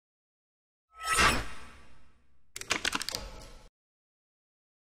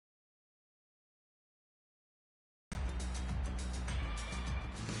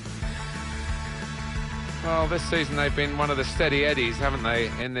Well, this season they've been one of the steady eddies, haven't they,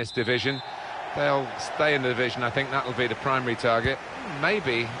 in this division? They'll stay in the division. I think that'll be the primary target.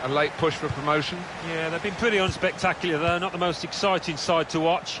 Maybe a late push for promotion. Yeah, they've been pretty unspectacular, though. Not the most exciting side to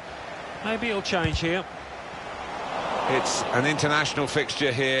watch. Maybe it'll change here. It's an international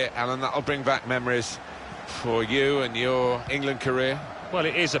fixture here, Alan. That'll bring back memories for you and your England career. Well,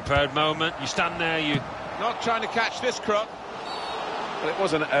 it is a proud moment. You stand there, you... Not trying to catch this crook. But it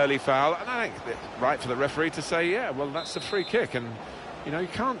was an early foul, and I think it's right for the referee to say, yeah, well, that's a free kick, and, you know, you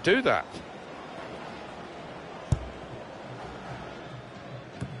can't do that.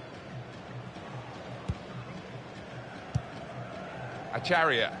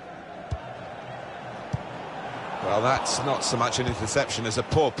 Acharya. Well, that's not so much an interception as a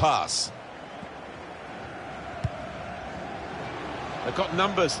poor pass. They've got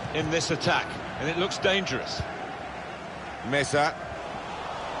numbers in this attack, and it looks dangerous. Mesa.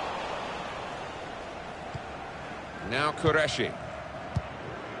 Now Qureshi.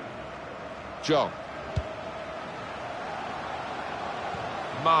 John.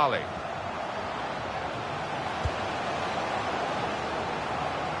 Marley.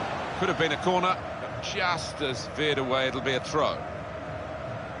 Could have been a corner, but just as veered away, it'll be a throw.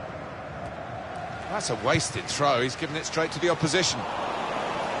 That's a wasted throw. He's given it straight to the opposition.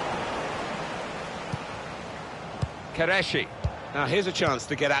 Qureshi. Now here's a chance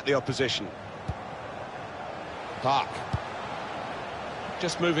to get at the opposition. Park.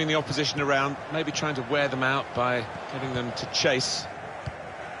 Just moving the opposition around, maybe trying to wear them out by getting them to chase.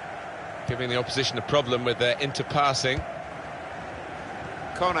 Giving the opposition a problem with their interpassing.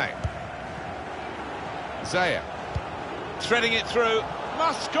 Kone. Zaya. Threading it through,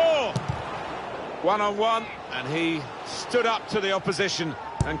 must score! One-on-one, and he stood up to the opposition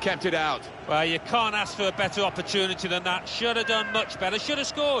and kept it out. Well, you can't ask for a better opportunity than that. Should have done much better, should have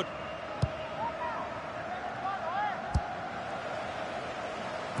scored.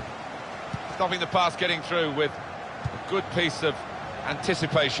 Stopping the pass getting through with a good piece of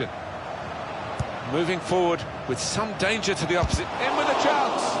anticipation. Moving forward with some danger to the opposite. In with a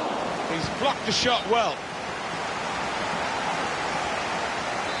chance. He's blocked the shot well.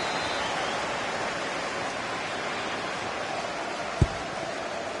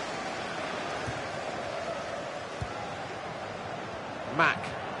 Mack.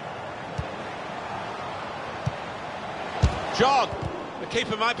 John. The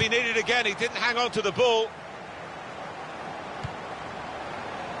keeper might be needed again. He didn't hang on to the ball.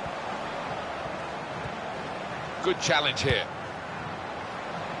 Good challenge here.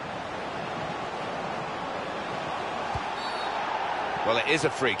 Well, it is a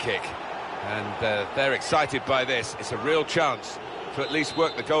free kick, and they're excited by this. It's a real chance to at least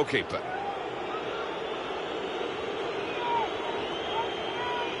work the goalkeeper.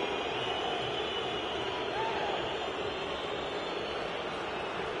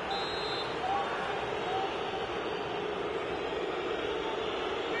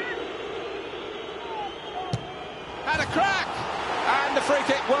 Had a crack, and the free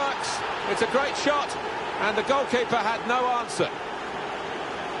kick works. It's a great shot, and the goalkeeper had no answer.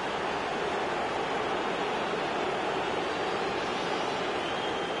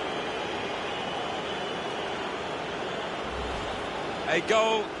 A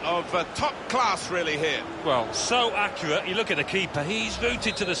goal of top class, really, here. Well, so accurate. You look at the keeper, he's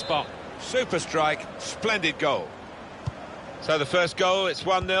rooted to the spot. Super strike, splendid goal. So the first goal, it's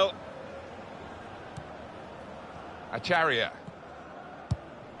 1-0. Acharya.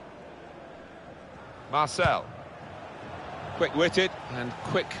 Marcel. Quick-witted and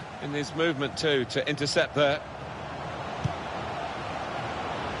quick in his movement too to intercept there.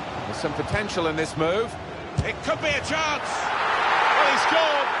 There's some potential in this move. It could be a chance. Well, he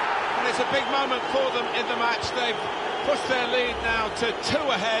scored, and it's a big moment for them in the match. They've pushed their lead now to 2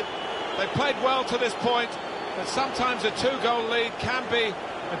 ahead. They've played well to this point, but sometimes a 2-goal lead can be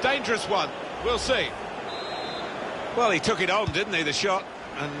a dangerous one. We'll see. Well, he took it on, didn't he, the shot,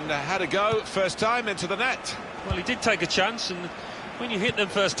 and had a go first time into the net. Well, he did take a chance, and when you hit them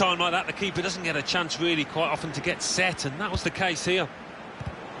first time like that, the keeper doesn't get a chance really quite often to get set, and that was the case here.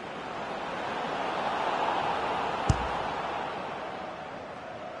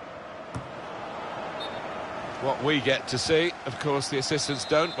 What we get to see, of course, the assistants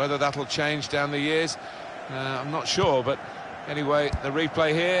don't. Whether that'll change down the years, I'm not sure, but anyway, the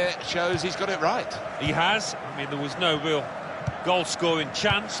replay here shows he's got it right. He has. I mean, there was no real goal-scoring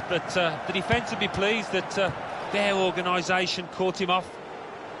chance, but the defence would be pleased that their organisation caught him off.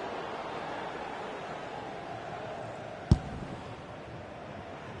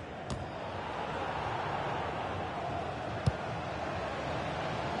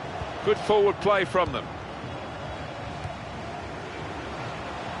 Good forward play from them.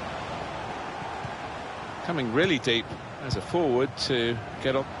 coming really deep as a forward to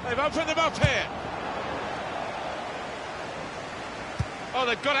get up. They've opened them up here. Oh,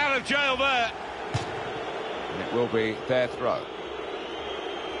 they've got out of jail there. And it will be their throw.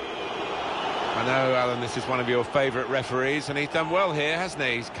 I know, Alan, this is one of your favourite referees, and he's done well here, hasn't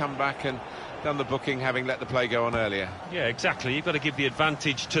he? He's come back and done the booking, having let the play go on earlier. Yeah, exactly. You've got to give the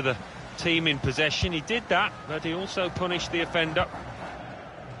advantage to the team in possession. He did that, but he also punished the offender.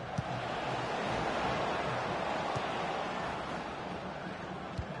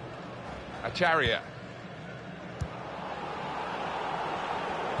 Acharya.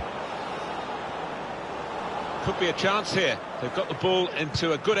 Could be a chance here. They've got the ball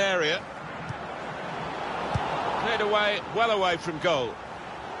into a good area. Cleared away, well away from goal.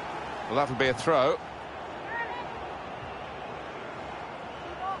 Well, that'll be a throw.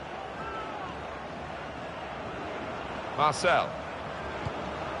 Marcel.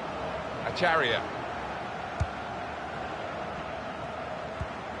 Acharya.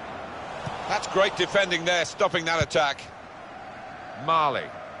 That's great defending there, stopping that attack. Marley.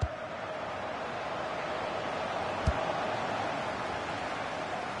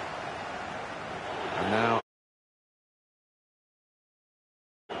 And now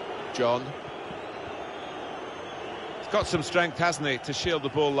John. He's got some strength, hasn't he, to shield the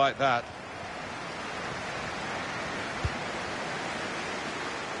ball like that.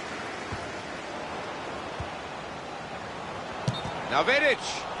 Now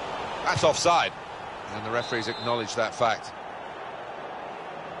Vidic. That's offside. And the referees acknowledge that fact.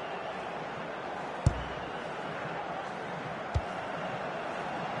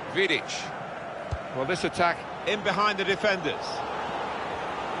 Vidic. Well, this attack in behind the defenders.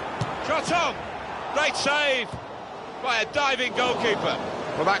 Shot on! Great save by a diving goalkeeper.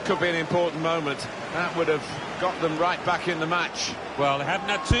 Well, that could be an important moment. That would have got them right back in the match. Well, they haven't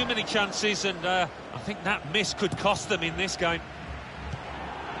had too many chances, and I think that miss could cost them in this game.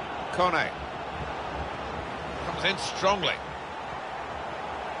 Kone comes in strongly.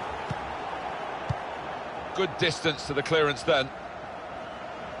 Good distance to the clearance then.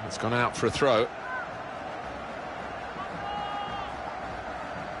 it's gone out for a throw.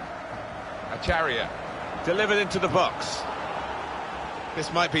 Acharya delivered into the box.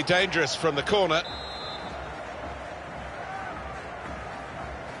 This might be dangerous from the corner.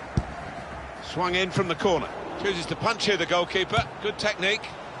 Swung in from the corner. Chooses to punch here, the goalkeeper. Good technique.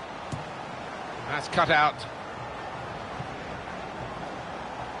 That's cut out.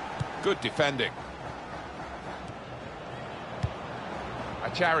 Good defending.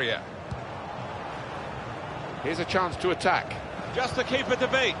 Acharya. Here's a chance to attack. Just the keeper to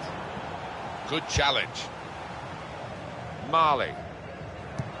beat. Good challenge. Marley.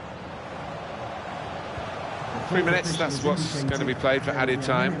 3 minutes, that's what's going to be played for added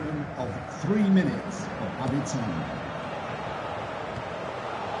time. Of 3 minutes of added time.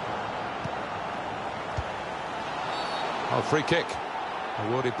 Oh, free kick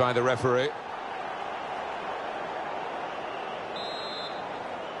awarded by the referee.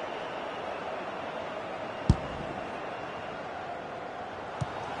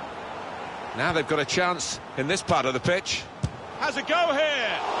 Now they've got a chance in this part of the pitch. Has a go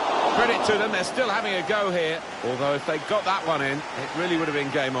here. Credit to them, they're still having a go here. Although if they got that one in, it really would have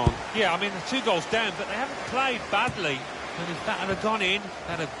been game on. Yeah, I mean, they're 2 goals down, but they haven't played badly. And if that had have gone in,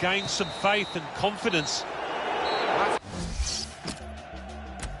 that'd have gained some faith and confidence.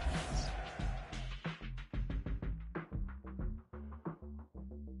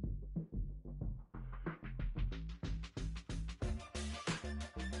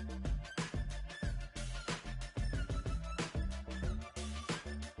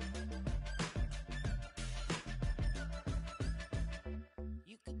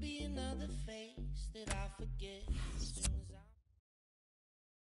 Another face that I forget as soon as I...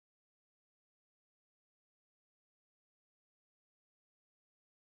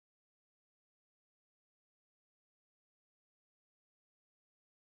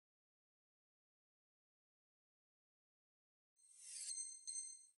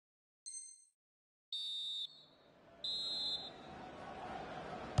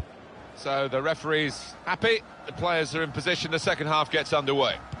 So the referee's happy, the players are in position, the second half gets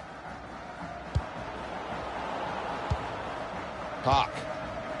underway. Park.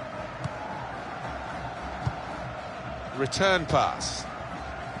 Return pass.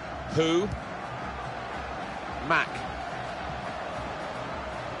 Who? Mack.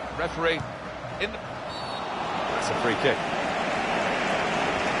 Referee in the... That's a free kick.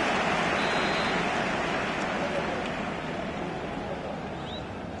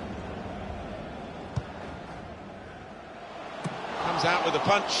 Comes out with a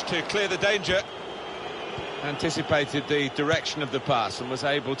punch to clear the danger. anticipated the direction of the pass and was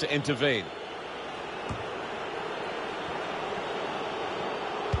able to intervene.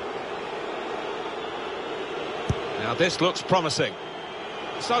 Now this looks promising.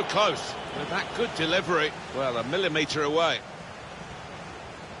 So close. With that good delivery, well, a millimetre away.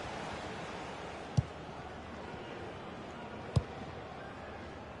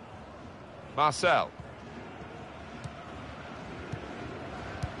 Marcel.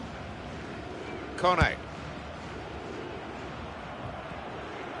 Kone.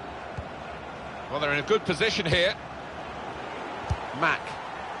 Well, they're in a good position here. Mack.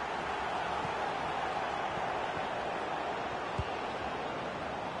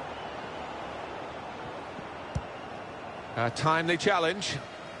 A timely challenge.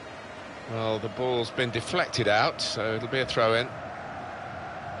 Well, the ball's been deflected out, so it'll be a throw-in.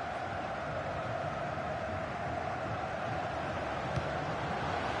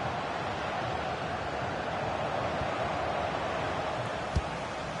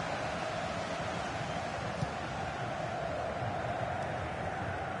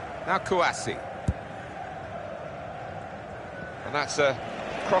 Now Kouassi. And that's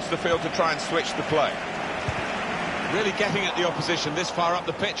across the field to try and switch the play. Really getting at the opposition this far up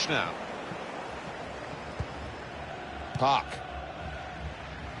the pitch now. Park.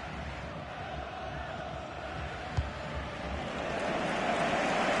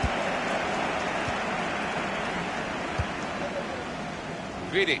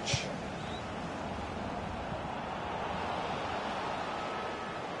 Vidic.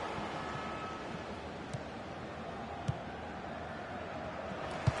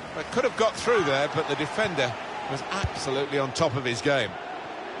 They could have got through there, but the defender was absolutely on top of his game.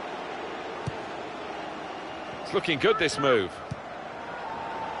 It's looking good, this move.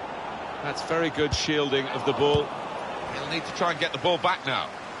 That's very good shielding of the ball. He'll need to try and get the ball back now.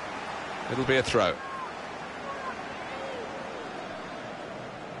 It'll be a throw.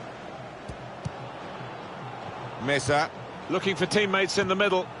 Mesa looking for teammates in the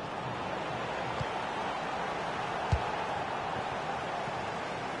middle.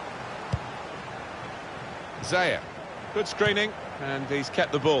 Zaya, good screening, and he's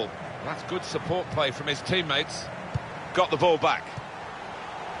kept the ball. That's good support play from his teammates. Got the ball back.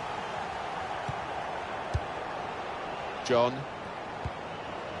 John.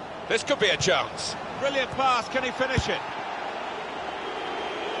 This could be a chance. Brilliant pass, can he finish it?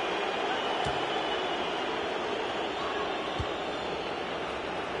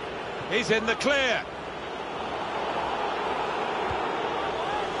 He's in the clear.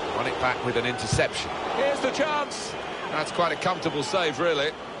 Won it back with an interception. Here's the chance. That's quite a comfortable save,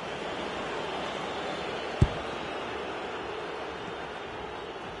 really.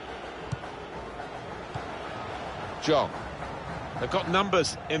 John. They've got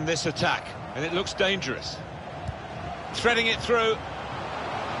numbers in this attack, and it looks dangerous. Threading it through.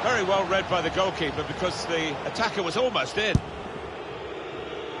 Very well read by the goalkeeper, because the attacker was almost in.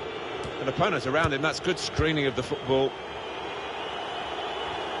 An opponent around him, that's good screening of the football.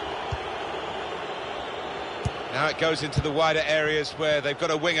 Now it goes into the wider areas where they've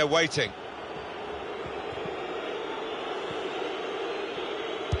got a winger waiting.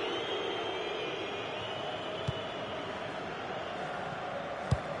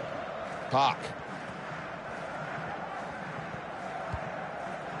 Park.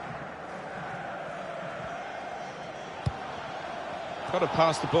 Got to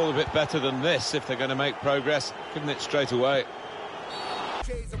pass the ball a bit better than this if they're going to make progress, giving it straight away.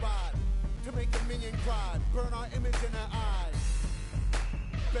 To make the minion cry, burn our image in their eyes.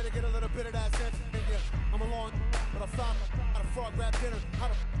 Better get a little bit of that sense in you. I'm alone, but I found how to frog rap dinner. How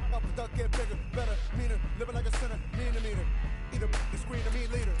to up the duck get bigger, better, meaner, living like a sinner, mean to meter. Eat the screen to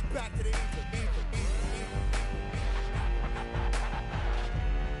meat leader, back to the ether.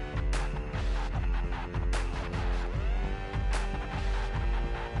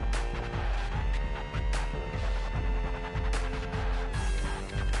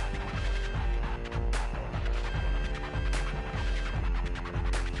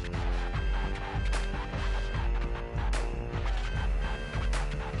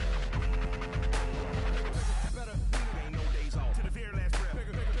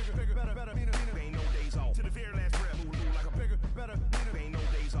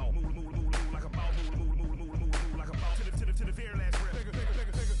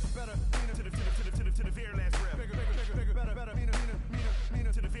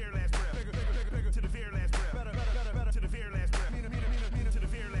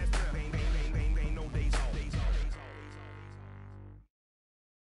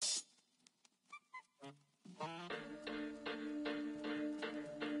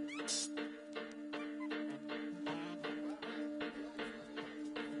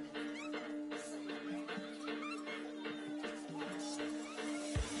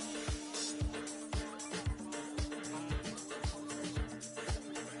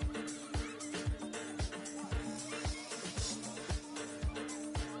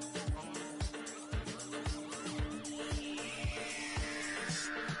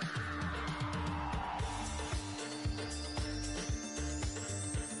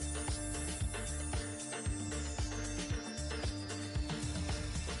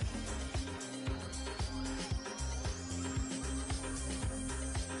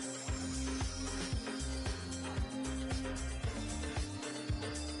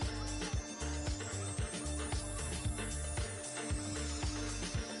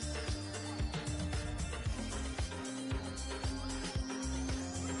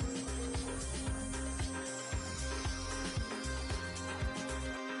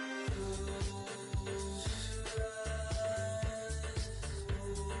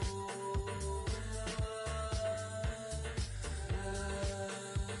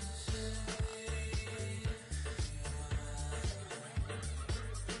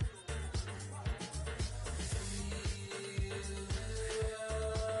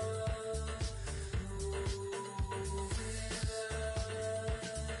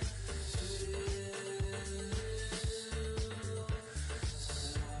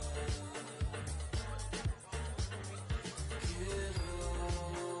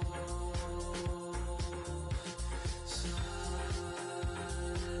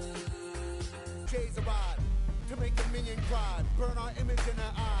 pride, burn our image in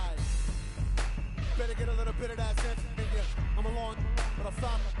their eyes. Better get a little bit of that sense in ya. I'm alone, but I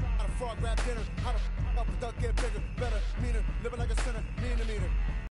found how to frog rap dinner. How to up the duck get bigger, better, meaner, living like a sinner, meaner.